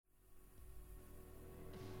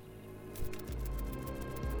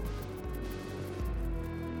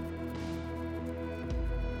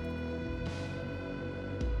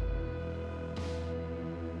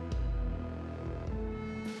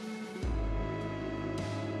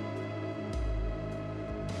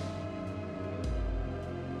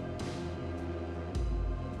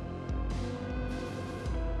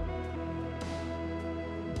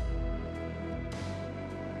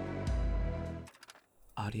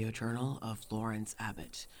Audio Journal of Lawrence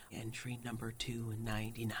Abbott, entry number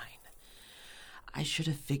 299. I should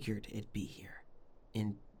have figured it'd be here.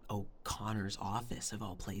 In O'Connor's office, of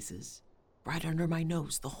all places. Right under my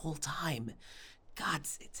nose the whole time.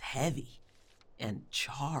 Gods, it's heavy. And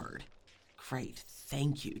charred. Great,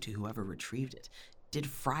 thank you to whoever retrieved it. Did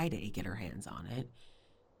Friday get her hands on it?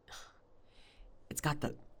 It's got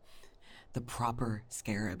the proper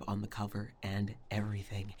scarab on the cover and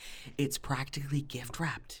everything. It's practically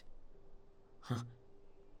gift-wrapped.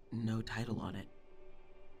 No title on it.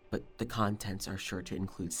 But the contents are sure to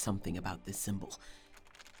include something about this symbol.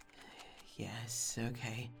 Yes,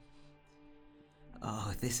 okay.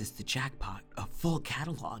 Oh, this is the jackpot. A full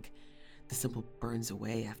catalog. The symbol burns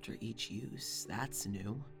away after each use. That's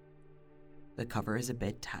new. The cover is a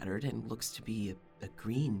bit tattered and looks to be a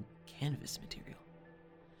green canvas material.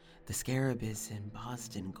 The scarab is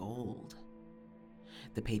embossed in gold.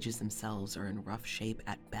 The pages themselves are in rough shape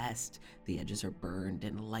at best. The edges are burned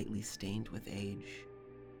and lightly stained with age.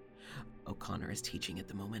 O'Connor is teaching at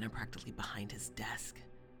the moment. I'm practically behind his desk.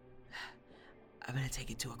 I'm gonna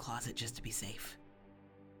take it to a closet just to be safe.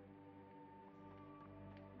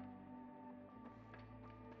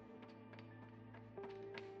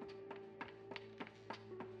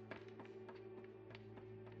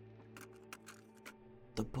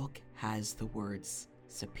 The book has the words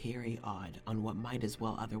Sapere Aude on what might as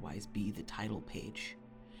well otherwise be the title page.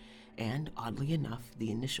 And oddly enough,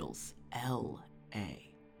 the initials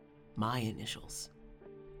L.A. My initials.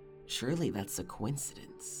 Surely that's a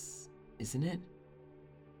coincidence, isn't it?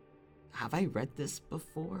 Have I read this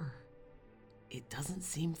before? It doesn't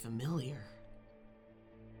seem familiar.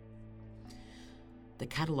 The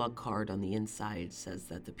catalog card on the inside says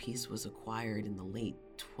that the piece was acquired in the late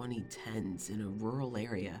 2010s in a rural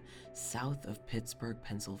area south of Pittsburgh,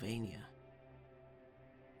 Pennsylvania.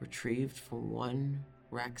 Retrieved from one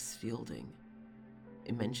Rex Fielding.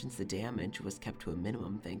 It mentions the damage was kept to a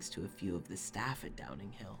minimum thanks to a few of the staff at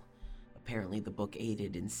Downing Hill. Apparently the book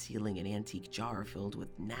aided in sealing an antique jar filled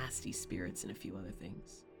with nasty spirits and a few other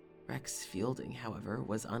things. Rex Fielding, however,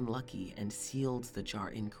 was unlucky and sealed the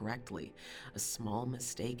jar incorrectly. A small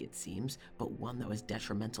mistake, it seems, but one that was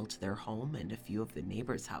detrimental to their home and a few of the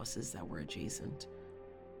neighbors' houses that were adjacent.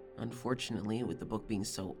 Unfortunately, with the book being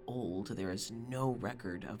so old, there is no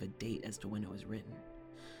record of a date as to when it was written.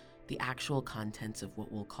 The actual contents of what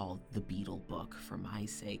we'll call the Beetle Book, for my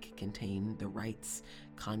sake, contain the rites,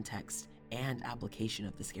 context, and application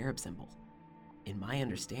of the scarab symbol. In my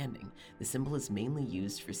understanding, the symbol is mainly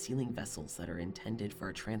used for sealing vessels that are intended for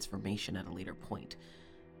a transformation at a later point.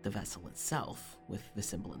 The vessel itself, with the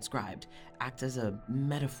symbol inscribed, acts as a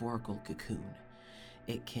metaphorical cocoon.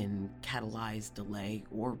 It can catalyze, delay,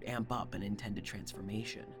 or amp up an intended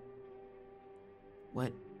transformation.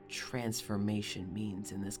 What transformation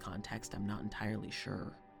means in this context, I'm not entirely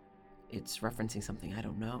sure. It's referencing something I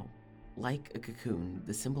don't know. Like a cocoon,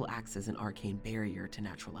 the symbol acts as an arcane barrier to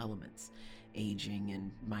natural elements, aging,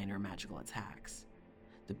 and minor magical attacks.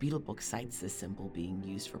 The Beetle Book cites this symbol being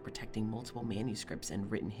used for protecting multiple manuscripts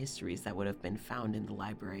and written histories that would have been found in the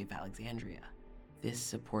Library of Alexandria. This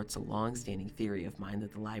supports a long-standing theory of mine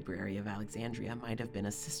that the Library of Alexandria might have been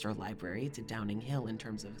a sister library to Downing Hill in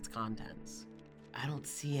terms of its contents. I don't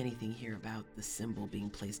see anything here about the symbol being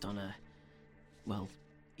placed on a,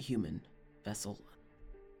 human vessel.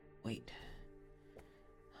 Wait.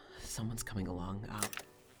 Someone's coming along.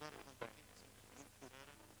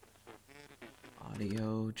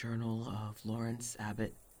 Audio Journal of Lawrence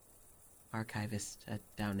Abbott, archivist at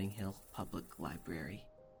Downing Hill Public Library.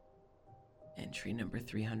 Entry number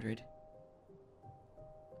 300.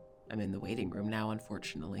 I'm in the waiting room now,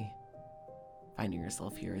 unfortunately. Finding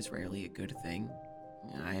yourself here is rarely a good thing.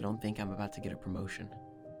 I don't think I'm about to get a promotion.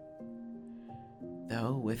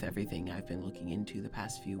 Though, with everything I've been looking into the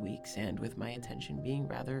past few weeks, and with my attention being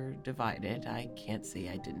rather divided, I can't say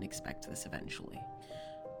I didn't expect this eventually.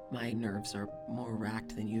 My nerves are more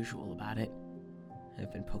racked than usual about it.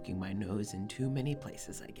 I've been poking my nose in too many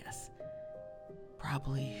places, I guess.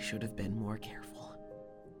 Probably should have been more careful.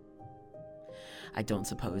 I don't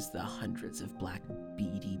suppose the hundreds of black,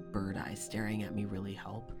 beady bird eyes staring at me really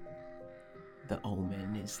help. The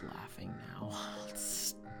Omen is laughing now.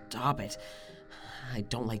 Stop it. I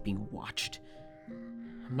don't like being watched.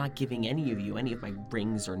 I'm not giving any of you any of my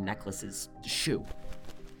rings or necklaces. Shoo.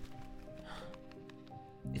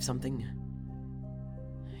 If something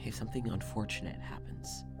unfortunate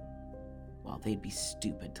happens, well, they'd be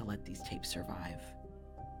stupid to let these tapes survive.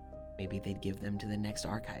 Maybe they'd give them to the next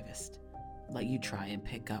archivist. Let you try and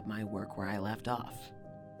pick up my work where I left off.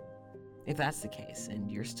 If that's the case, and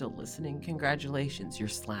you're still listening, congratulations, you're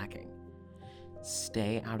slacking.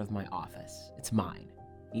 Stay out of my office. It's mine,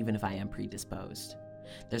 even if I am predisposed.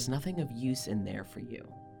 There's nothing of use in there for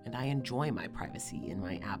you, and I enjoy my privacy in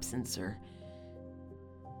my absence or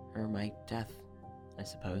my death, I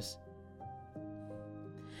suppose.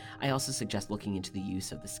 I also suggest looking into the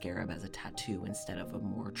use of the scarab as a tattoo instead of a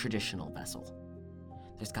more traditional vessel.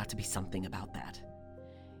 There's got to be something about that.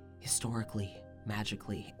 Historically,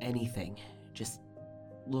 magically, anything. Just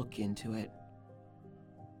look into it.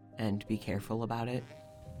 And be careful about it.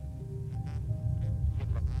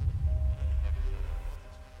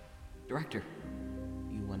 Director,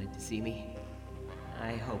 you wanted to see me?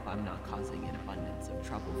 I hope I'm not causing an abundance of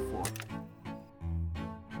trouble for...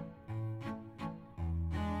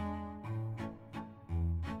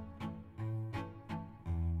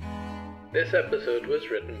 This episode was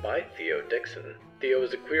written by Theo Dixon. Theo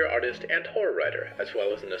is a queer artist and horror writer, as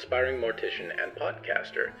well as an aspiring mortician and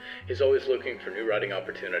podcaster. He's always looking for new writing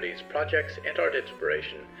opportunities, projects, and art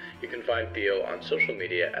inspiration. You can find Theo on social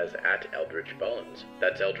media as @EldritchBones.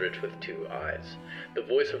 That's Eldritch with 2 eyes. The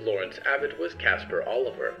voice of Lawrence Abbott was Casper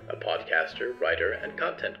Oliver, a podcaster, writer, and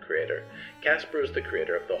content creator. Casper is the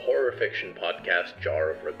creator of the horror fiction podcast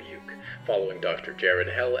Jar of Rebuke, following Dr. Jared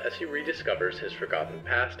Hell as he rediscovers his forgotten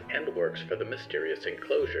past and works for the mysterious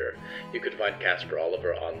Enclosure. You can find Casper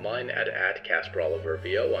Oliver online at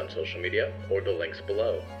 @CasperOliverVO on social media, or the links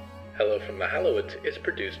below. Hello from the Hallowoods is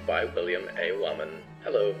produced by William A. Wellman.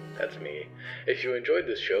 Hello, that's me. If you enjoyed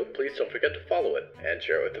this show, please don't forget to follow it and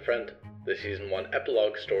share it with a friend. The Season 1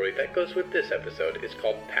 epilogue story that goes with this episode is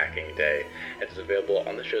called Packing Day, and is available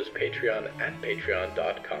on the show's Patreon at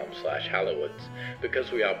patreon.com/Hallowoods.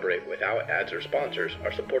 Because we operate without ads or sponsors,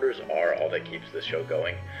 our supporters are all that keeps this show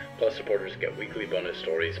going. Plus, supporters get weekly bonus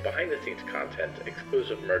stories, behind-the-scenes content,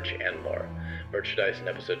 exclusive merch, and more. Merchandise and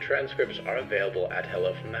episode transcripts are available at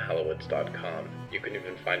hellofromthehallowoods.com. You can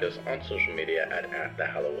even find us on social media at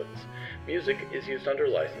 @thehallowoods. Music is used under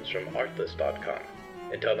license from artlist.com.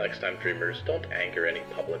 Until next time, dreamers, don't anger any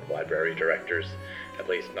public library directors, at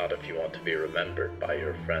least not if you want to be remembered by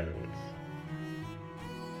your friends.